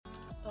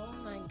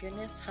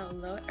goodness.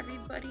 Hello,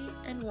 everybody,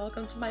 and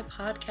welcome to my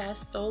podcast,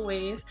 Soul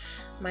Wave.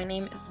 My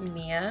name is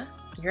Mia,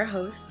 your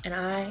host, and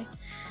I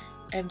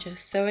am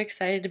just so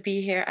excited to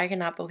be here. I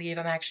cannot believe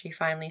I'm actually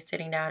finally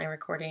sitting down and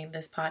recording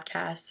this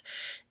podcast.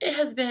 It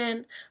has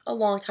been a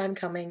long time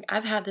coming.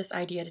 I've had this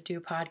idea to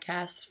do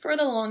podcasts for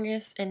the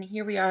longest, and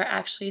here we are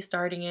actually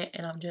starting it,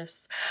 and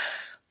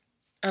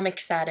I'm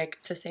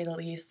ecstatic to say the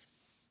least.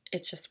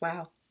 It's just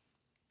wow.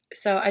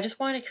 So I just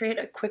wanted to create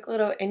a quick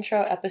little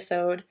intro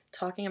episode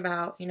talking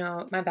about,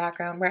 my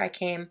background, where I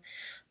came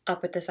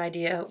up with this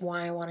idea,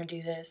 why I want to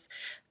do this,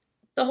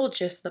 the whole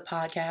gist of the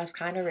podcast,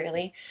 kind of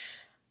really.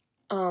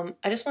 I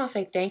just want to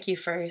say thank you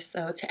first,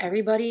 though, to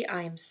everybody.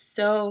 I am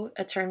so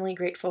eternally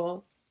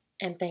grateful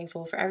and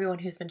thankful for everyone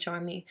who's been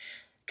showing me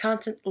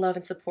constant love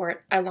and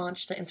support. I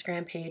launched the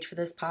Instagram page for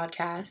this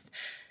podcast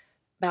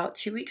about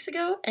 2 weeks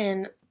ago,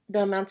 and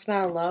the amount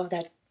of love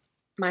that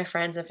my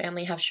friends and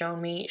family have shown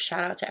me.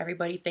 Shout out to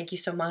everybody. Thank you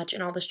so much.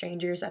 And all the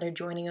strangers that are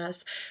joining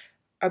us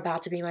are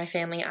about to be my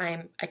family.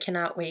 I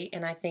cannot wait.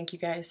 And I thank you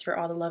guys for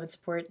all the love and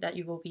support that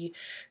you will be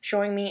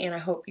showing me. And I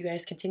hope you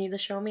guys continue to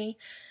show me.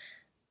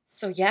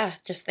 So yeah,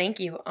 just thank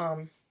you.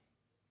 I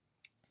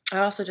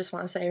also just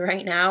want to say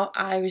right now,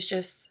 I was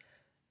just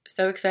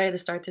so excited to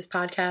start this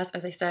podcast.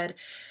 As I said,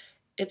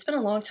 it's been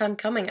a long time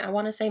coming. I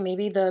want to say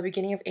maybe the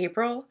beginning of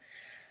April.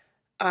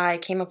 I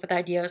came up with the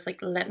idea. I was like,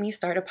 let me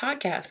start a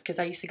podcast, because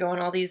I used to go on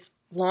all these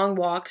long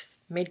walks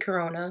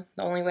mid-corona.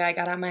 The only way I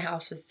got out of my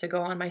house was to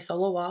go on my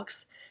solo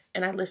walks,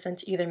 and I'd listen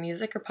to either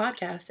music or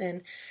podcasts,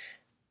 and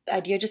the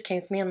idea just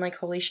came to me. I'm like,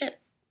 holy shit,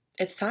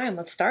 it's time.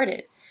 Let's start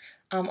it.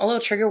 A little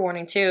trigger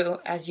warning too,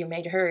 as you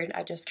may have heard,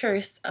 I just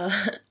cursed.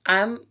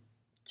 I'm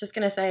just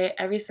going to say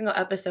every single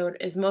episode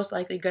is most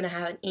likely going to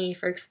have an E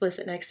for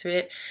explicit next to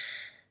it.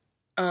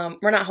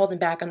 We're not holding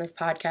back on this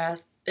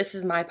podcast. This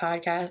is my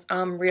podcast.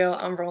 I'm real,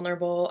 I'm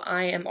vulnerable,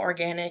 I am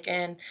organic,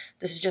 and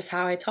this is just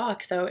how I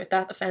talk. So if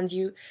that offends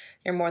you,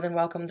 you're more than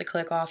welcome to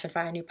click off and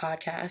find a new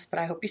podcast, but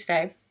I hope you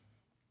stay.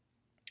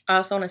 I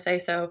also want to say,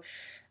 so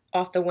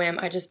off the whim,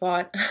 I just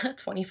bought a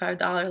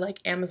 $25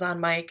 Amazon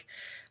mic,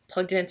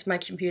 plugged it into my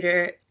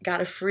computer,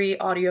 got a free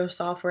audio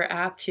software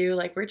app too.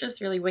 We're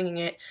just really winging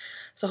it.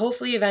 So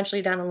hopefully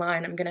eventually down the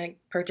line, I'm going to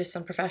purchase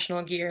some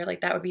professional gear.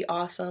 That would be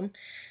awesome.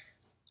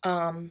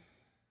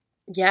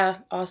 Yeah,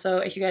 also,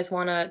 if you guys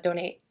want to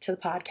donate to the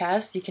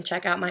podcast, you can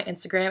check out my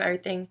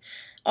Instagram.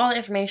 All the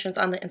information's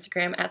on the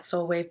Instagram at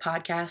Soulwave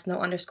Podcast.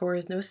 No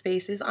underscores, no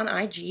spaces on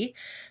IG.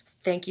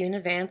 Thank you in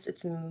advance.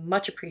 It's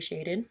much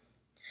appreciated.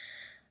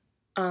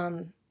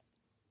 So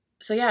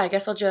yeah, I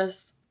guess I'll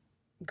just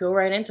go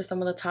right into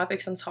some of the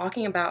topics I'm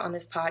talking about on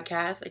this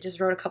podcast. I just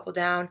wrote a couple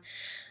down.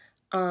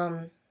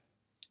 I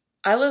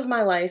live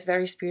my life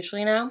very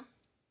spiritually now.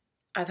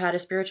 I've had a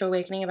spiritual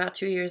awakening about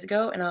 2 years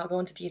ago, and I'll go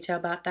into detail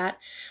about that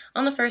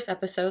on the first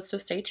episode, so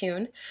stay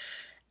tuned.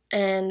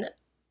 And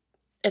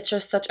it's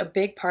just such a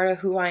big part of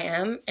who I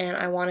am, and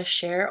I want to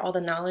share all the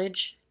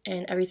knowledge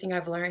and everything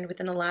I've learned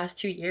within the last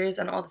 2 years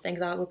and all the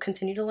things I will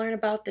continue to learn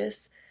about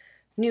this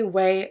new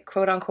way,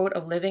 quote unquote,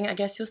 of living, I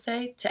guess you'll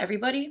say, to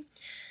everybody,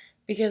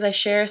 because I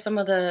share some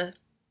of the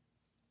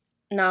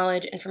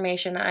knowledge,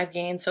 information that I've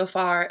gained so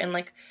far,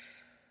 and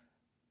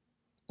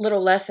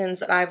little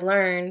lessons that I've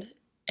learned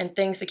and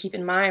things to keep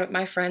in mind with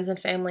my friends and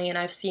family, and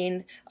I've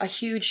seen a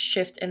huge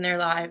shift in their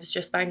lives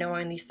just by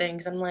knowing these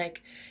things. I'm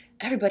like,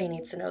 everybody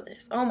needs to know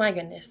this. Oh my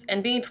goodness.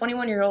 And being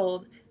 21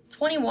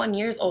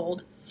 years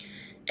old,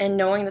 and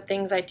knowing the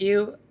things I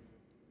do,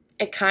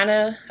 it kind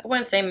of, I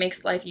wouldn't say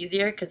makes life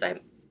easier, because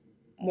I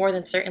more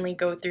than certainly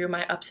go through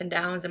my ups and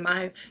downs and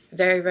my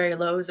very, very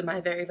lows and my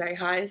very, very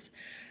highs.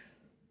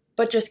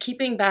 But just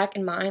keeping back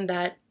in mind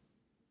that,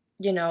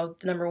 the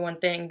number one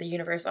thing, the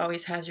universe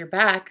always has your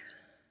back,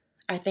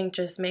 I think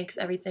just makes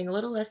everything a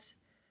little less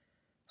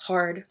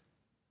hard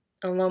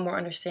and a little more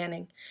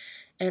understanding.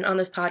 And on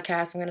this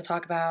podcast, I'm going to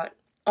talk about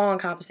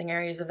all-encompassing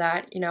areas of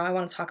that. I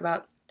want to talk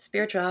about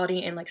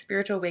spirituality and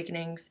spiritual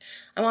awakenings.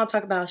 I want to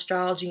talk about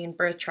astrology and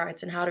birth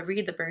charts and how to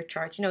read the birth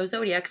charts,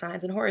 zodiac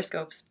signs and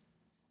horoscopes,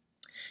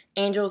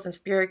 angels and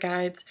spirit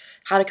guides,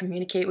 how to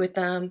communicate with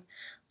them,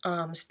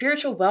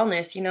 spiritual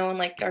wellness,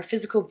 and our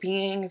physical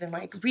beings, and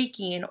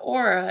Reiki and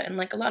aura.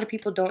 And a lot of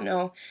people don't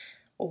know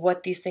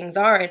what these things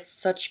are. It's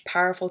such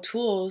powerful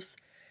tools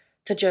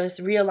to just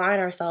realign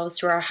ourselves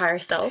to our higher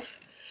self.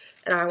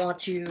 And I want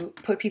to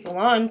put people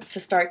on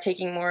to start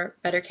taking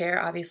better care,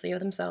 obviously,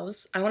 of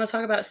themselves. I want to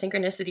talk about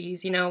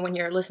synchronicities, when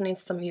you're listening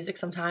to some music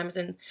sometimes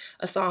and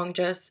a song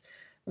just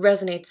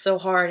resonates so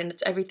hard and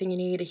it's everything you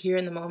need to hear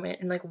in the moment,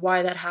 and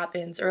why that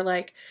happens, or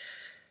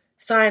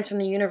signs from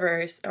the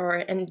universe,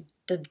 and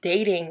the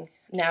dating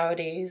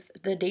nowadays,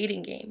 the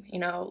dating game,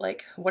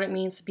 what it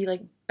means to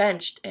be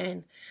benched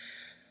and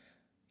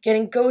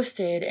getting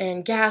ghosted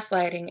and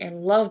gaslighting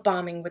and love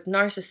bombing with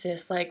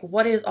narcissists.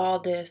 What is all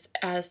this,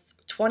 as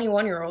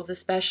 21-year-olds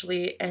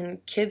especially,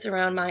 and kids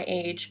around my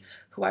age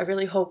who I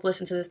really hope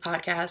listen to this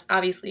podcast.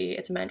 Obviously,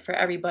 it's meant for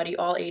everybody,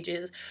 all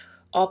ages,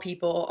 all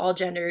people, all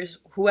genders,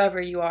 whoever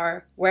you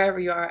are, wherever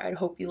you are. I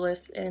hope you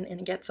listen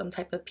and get some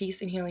type of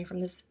peace and healing from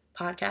this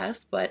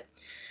podcast. But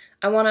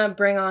I want to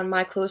bring on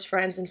my close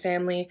friends and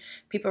family,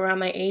 people around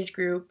my age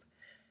group,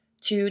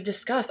 to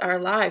discuss our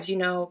lives,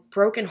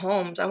 broken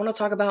homes. I want to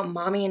talk about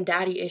mommy and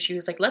daddy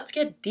issues. Like, let's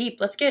get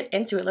deep. Let's get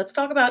into it. Let's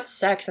talk about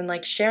sex and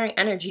like sharing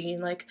energy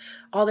and like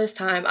all this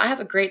time. I have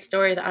a great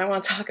story that I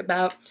want to talk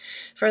about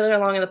further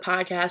along in the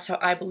podcast. How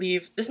I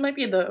believe this might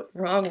be the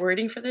wrong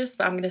wording for this,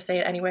 but I'm going to say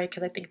it anyway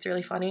because I think it's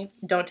really funny.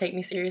 Don't take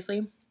me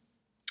seriously.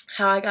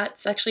 How I got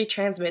sexually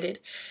transmitted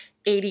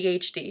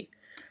ADHD.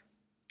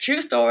 True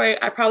story.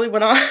 I probably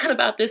went on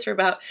about this for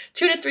about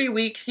 2 to 3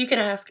 weeks. You can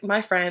ask my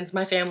friends,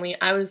 my family.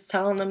 I was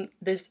telling them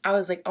this. I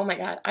was like, oh my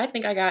God, I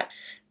think I got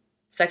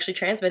sexually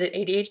transmitted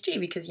ADHD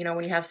because,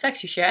 when you have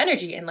sex, you share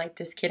energy. And like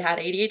this kid had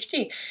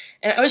ADHD.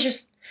 And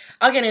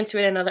I'll get into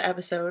it in another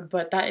episode,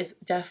 but that is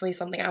definitely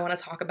something I want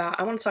to talk about.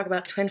 I want to talk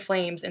about twin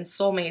flames and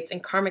soulmates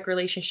and karmic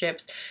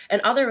relationships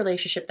and other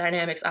relationship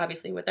dynamics,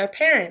 obviously, with our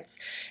parents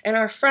and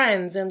our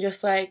friends and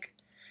just like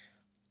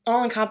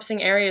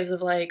all-encompassing areas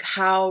of like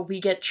how we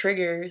get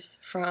triggers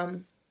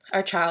from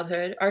our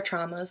childhood, our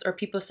traumas, or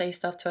people say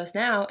stuff to us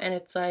now, and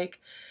it's like,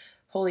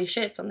 holy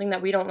shit, something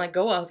that we don't let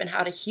go of, and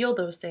how to heal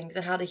those things,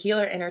 and how to heal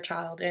our inner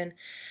child, and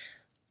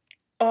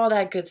all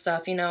that good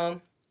stuff,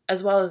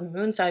 as well as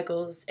moon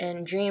cycles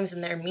and dreams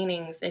and their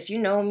meanings. If you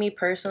know me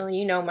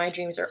personally, my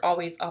dreams are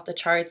always off the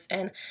charts,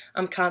 and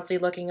I'm constantly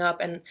looking up,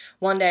 and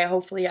one day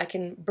hopefully I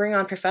can bring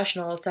on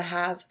professionals to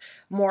have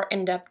more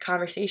in-depth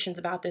conversations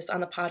about this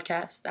on the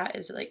podcast. That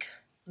is like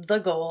the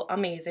goal.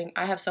 Amazing.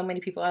 I have so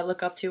many people I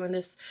look up to in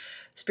this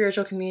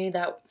spiritual community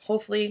that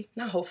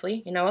not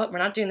hopefully, you know what, we're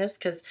not doing this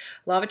because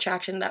law of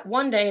attraction, that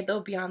one day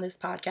they'll be on this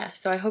podcast.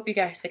 So I hope you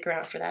guys stick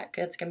around for that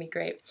because it's going to be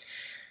great.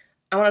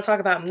 I want to talk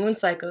about moon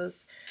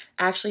cycles.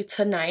 Actually,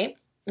 tomorrow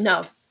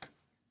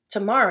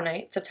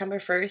night, September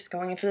 1st,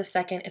 going into the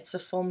 2nd, it's the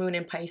full moon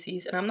in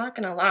Pisces. And I'm not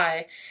going to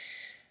lie,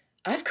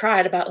 I've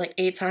cried about like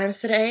 8 times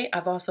today.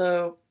 I've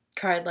also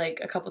cried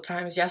like a couple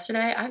times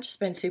yesterday. I've just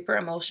been super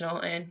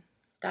emotional, and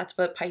that's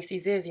what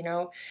Pisces is,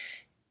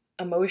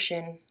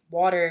 emotion,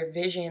 water,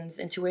 visions,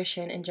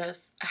 intuition, and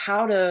just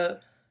how to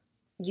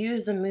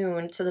use the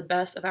moon to the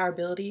best of our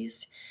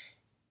abilities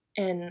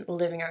in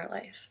living our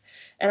life.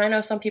 And I know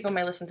some people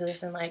might listen to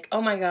this and like,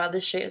 oh my God,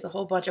 this shit is a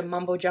whole bunch of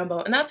mumbo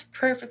jumbo. And that's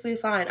perfectly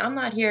fine. I'm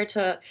not here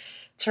to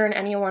turn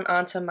anyone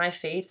onto my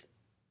faith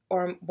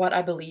or what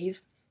I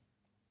believe.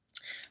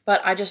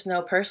 But I just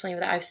know personally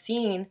that I've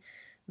seen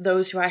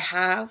those who I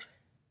have,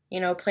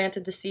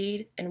 planted the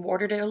seed and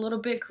watered it a little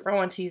bit,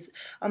 grow into these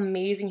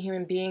amazing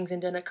human beings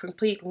and done a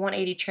complete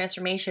 180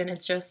 transformation.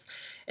 It's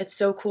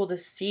so cool to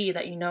see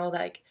that,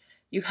 like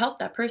you helped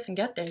that person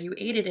get there. You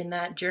aided in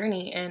that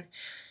journey. And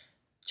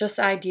just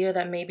the idea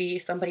that maybe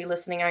somebody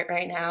listening out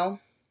right now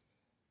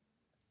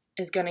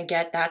is going to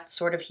get that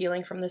sort of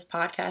healing from this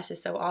podcast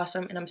is so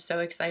awesome. And I'm so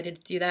excited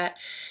to do that.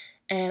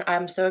 And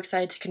I'm so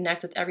excited to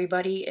connect with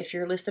everybody. If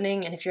you're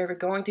listening and if you're ever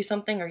going through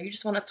something or you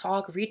just want to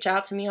talk, reach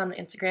out to me on the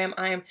Instagram.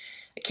 I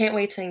can't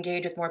wait to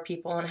engage with more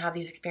people and have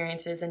these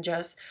experiences and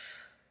just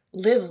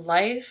live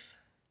life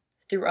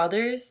through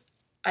others.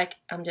 I'm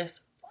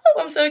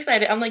so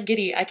excited. I'm like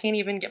giddy. I can't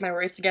even get my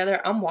words together.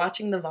 I'm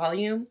watching the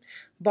volume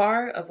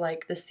bar of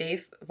like the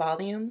safe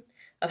volume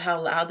of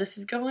how loud this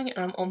is going,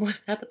 and I'm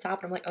almost at the top,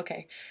 and I'm like,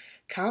 okay,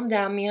 calm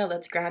down, Mia.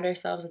 Let's ground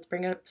ourselves. Let's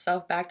bring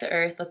ourselves back to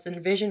earth. Let's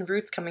envision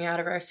roots coming out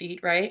of our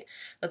feet, right?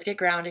 Let's get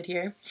grounded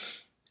here.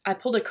 I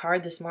pulled a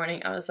card this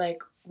morning. I was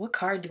like, what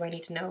card do I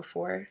need to know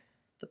for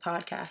the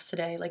podcast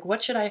today? Like,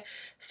 what should I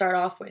start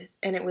off with?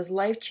 And it was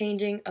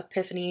life-changing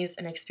epiphanies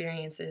and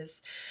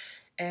experiences.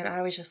 And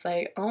I was just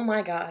like, oh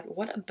my God,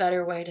 what a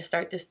better way to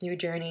start this new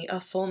journey, a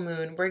full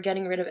moon. We're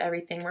getting rid of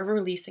everything. We're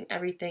releasing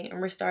everything,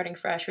 and we're starting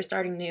fresh. We're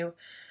starting new.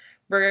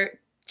 We're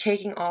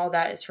taking all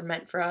that is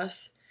meant for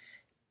us,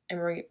 and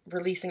we're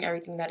releasing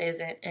everything that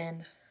isn't.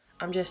 And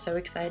I'm just so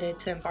excited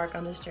to embark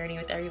on this journey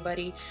with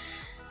everybody.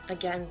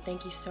 Again,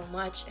 thank you so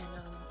much, and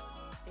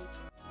stay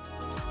tuned.